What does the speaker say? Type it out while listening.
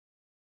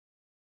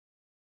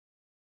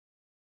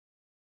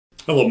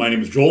Hello, my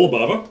name is Joel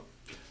Libava.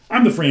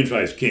 I'm the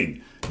Franchise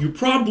King. You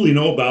probably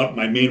know about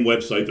my main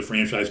website,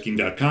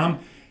 thefranchiseking.com,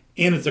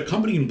 and its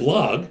accompanying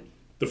blog,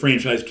 the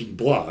Franchise King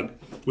blog,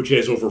 which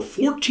has over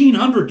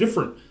 1,400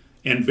 different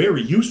and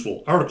very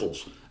useful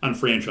articles on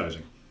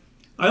franchising.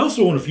 I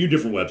also own a few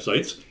different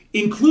websites,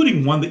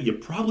 including one that you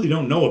probably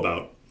don't know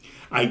about.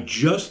 I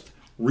just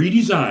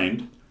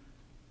redesigned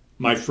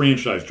my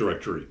franchise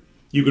directory.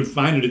 You can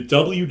find it at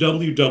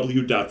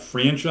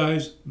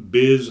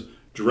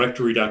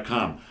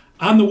www.franchisebizdirectory.com.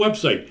 On the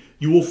website,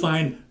 you will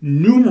find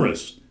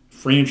numerous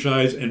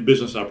franchise and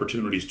business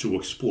opportunities to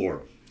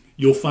explore.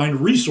 You'll find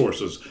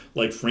resources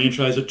like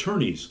franchise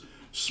attorneys,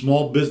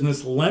 small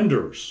business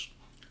lenders,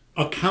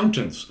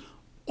 accountants,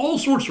 all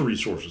sorts of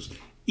resources,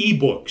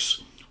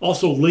 ebooks,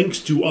 also links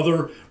to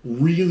other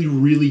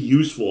really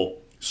useful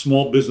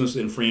small business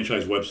and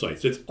franchise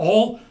websites. It's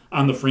all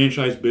on the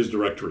Franchise Biz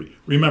Directory.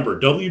 Remember,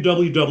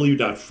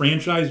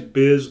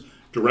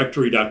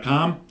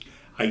 www.franchisebizdirectory.com.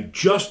 I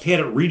just had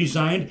it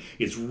redesigned.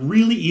 It's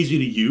really easy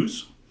to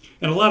use,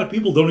 and a lot of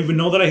people don't even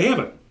know that I have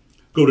it.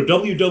 Go to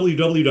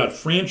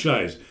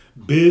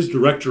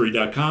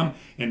www.franchisebizdirectory.com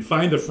and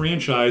find the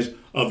franchise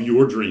of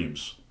your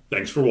dreams.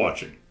 Thanks for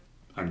watching.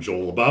 I'm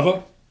Joel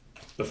Libava,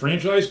 the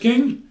Franchise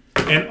King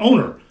and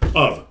owner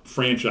of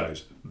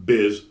Franchise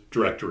Biz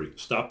Directory.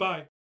 Stop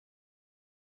by.